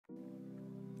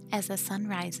As the sun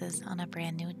rises on a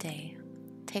brand new day,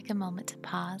 take a moment to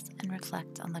pause and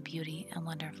reflect on the beauty and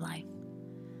wonder of life.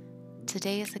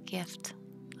 Today is a gift,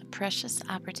 a precious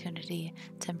opportunity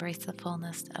to embrace the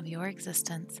fullness of your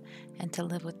existence and to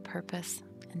live with purpose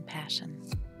and passion.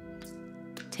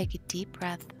 Take a deep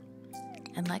breath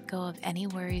and let go of any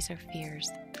worries or fears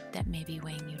that may be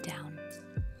weighing you down.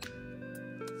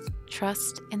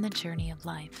 Trust in the journey of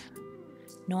life,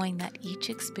 knowing that each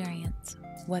experience,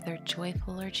 whether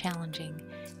joyful or challenging,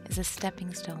 is a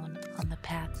stepping stone on the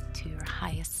path to your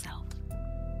highest self.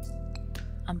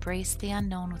 Embrace the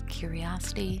unknown with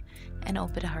curiosity and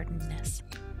open-heartedness,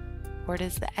 for it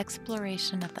is the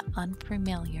exploration of the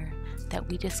unfamiliar that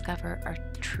we discover our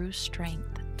true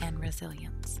strength and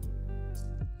resilience.